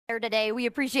Today. We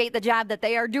appreciate the job that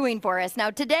they are doing for us. Now,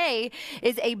 today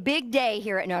is a big day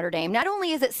here at Notre Dame. Not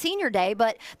only is it senior day,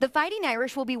 but the Fighting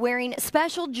Irish will be wearing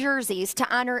special jerseys to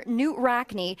honor Knute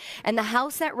Rockne and the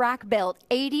house that Rock built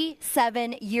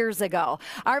 87 years ago.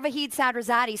 Our Vahid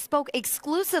Sadrazadi spoke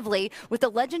exclusively with the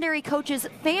legendary coach's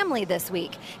family this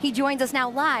week. He joins us now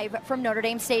live from Notre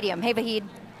Dame Stadium. Hey, Vahid.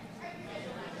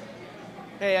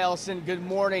 Hey, Allison, good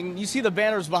morning. You see the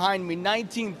banners behind me,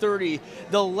 1930,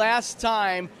 the last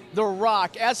time The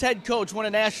Rock, as head coach, won a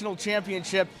national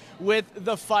championship with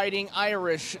the Fighting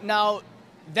Irish. Now,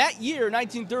 that year,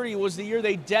 1930, was the year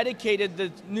they dedicated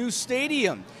the new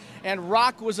stadium, and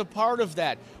Rock was a part of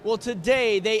that. Well,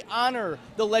 today, they honor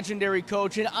the legendary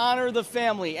coach and honor the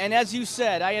family, and as you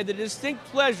said, I had the distinct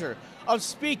pleasure of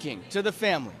speaking to the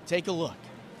family. Take a look.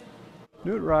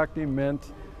 Knute Rockne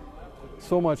meant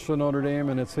so much to Notre Dame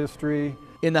and its history.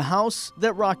 In the house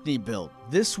that Rockne built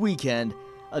this weekend,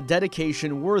 a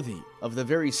dedication worthy of the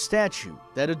very statue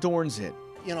that adorns it.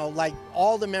 You know, like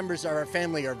all the members of our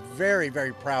family are very,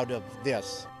 very proud of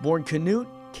this. Born Knute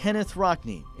Kenneth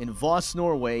Rockne in Voss,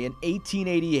 Norway in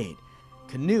 1888.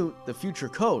 Knute, the future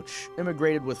coach,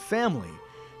 immigrated with family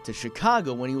to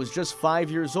Chicago when he was just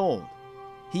 5 years old.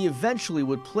 He eventually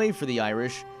would play for the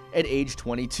Irish at age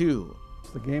 22.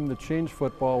 The game that changed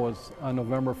football was on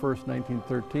November 1st,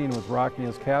 1913, with Rockne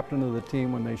as captain of the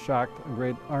team when they shocked a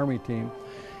great Army team.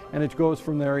 And it goes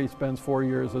from there. He spends 4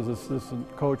 years as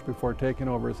assistant coach before taking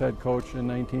over as head coach in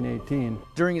 1918.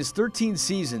 During his 13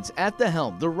 seasons at the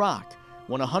helm, The Rock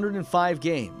won 105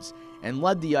 games and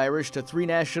led the Irish to 3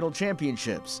 national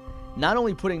championships, not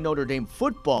only putting Notre Dame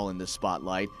football in the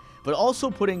spotlight, but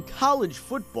also putting college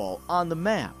football on the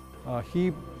map.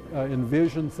 He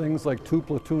envisioned things like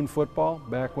 2-platoon football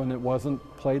back when it wasn't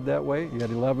played that way. You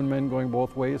had 11 men going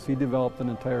both ways. He developed an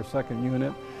entire second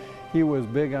unit. He was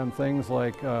big on things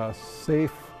like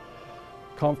safe,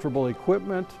 comfortable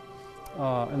equipment,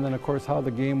 and then of course how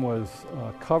the game was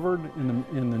covered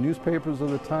in the newspapers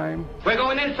of the time. We're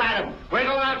going inside them. We're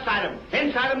going outside them.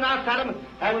 Inside them and outside them.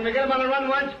 And when we get them on the run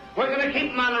once, we're going to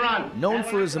keep them on the run. Known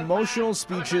for his emotional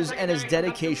speeches and his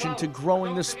dedication to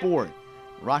growing the sport,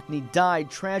 Rockne died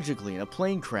tragically in a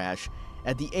plane crash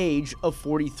at the age of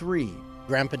 43.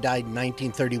 Grandpa died in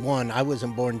 1931. I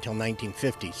wasn't born until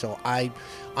 1950, so I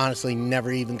honestly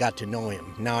never even got to know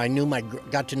him. Now, I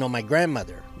got to know my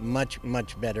grandmother much,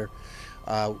 much better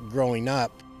growing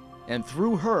up. And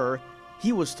through her,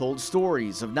 he was told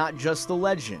stories of not just the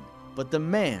legend, but the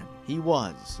man he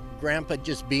was. Grandpa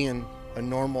just being a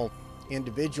normal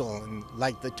individual, and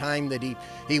like the time that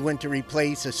he went to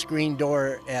replace a screen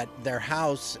door at their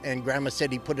house, and Grandma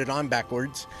said he put it on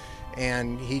backwards,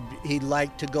 and he'd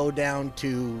like to go down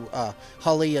to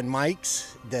Hully and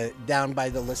Mike's down by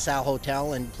the LaSalle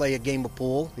Hotel and play a game of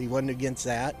pool. He wasn't against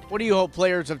that. What do you hope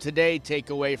players of today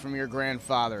take away from your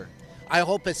grandfather? I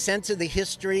hope a sense of the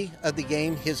history of the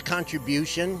game, his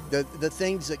contribution, the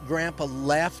things that Grandpa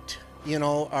left, you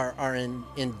know, are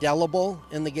indelible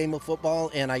in the game of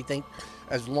football, and I think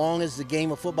as long as the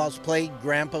game of football is played,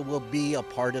 Grandpa will be a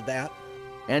part of that.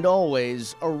 And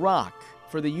always a rock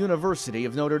for the University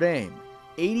of Notre Dame.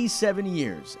 87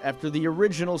 years after the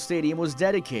original stadium was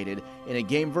dedicated in a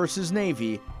game versus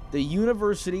Navy, the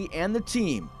university and the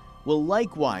team will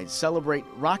likewise celebrate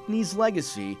Rockne's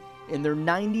legacy in their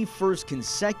 91st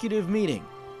consecutive meeting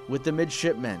with the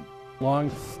midshipmen.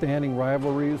 Long-standing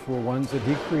rivalries were ones that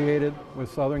he created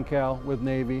with Southern Cal, with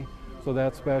Navy, so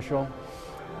that's special.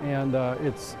 And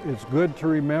it's good to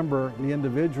remember the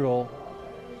individual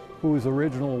whose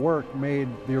original work made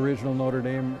the original Notre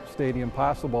Dame Stadium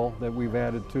possible that we've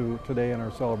added to today and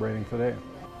are celebrating today.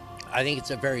 I think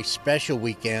it's a very special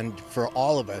weekend for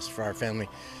all of us, for our family,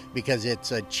 because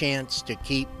it's a chance to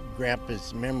keep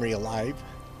Grandpa's memory alive.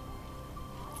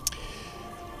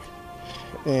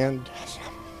 And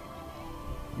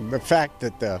the fact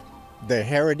that the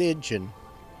heritage and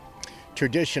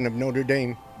tradition of Notre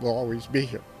Dame will always be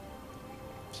here.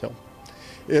 So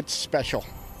it's special.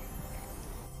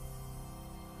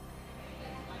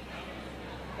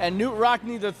 And Knute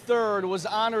Rockne III was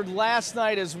honored last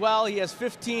night as well. He has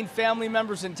 15 family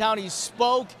members in town. He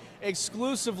spoke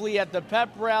exclusively at the pep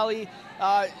rally,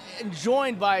 and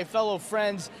joined by fellow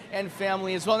friends and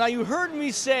family as well. Now, you heard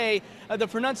me say the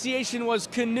pronunciation was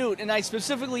Knute, and I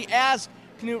specifically asked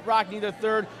Knute Rockne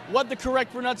III what the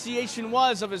correct pronunciation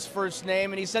was of his first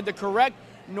name, and he said the correct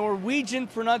Norwegian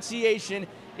pronunciation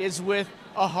is with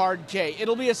a hard K.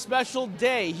 It'll be a special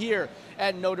day here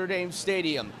at Notre Dame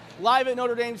Stadium. Live at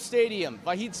Notre Dame Stadium,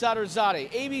 Vahid Sadrazadi,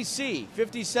 ABC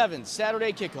 57,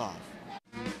 Saturday kickoff.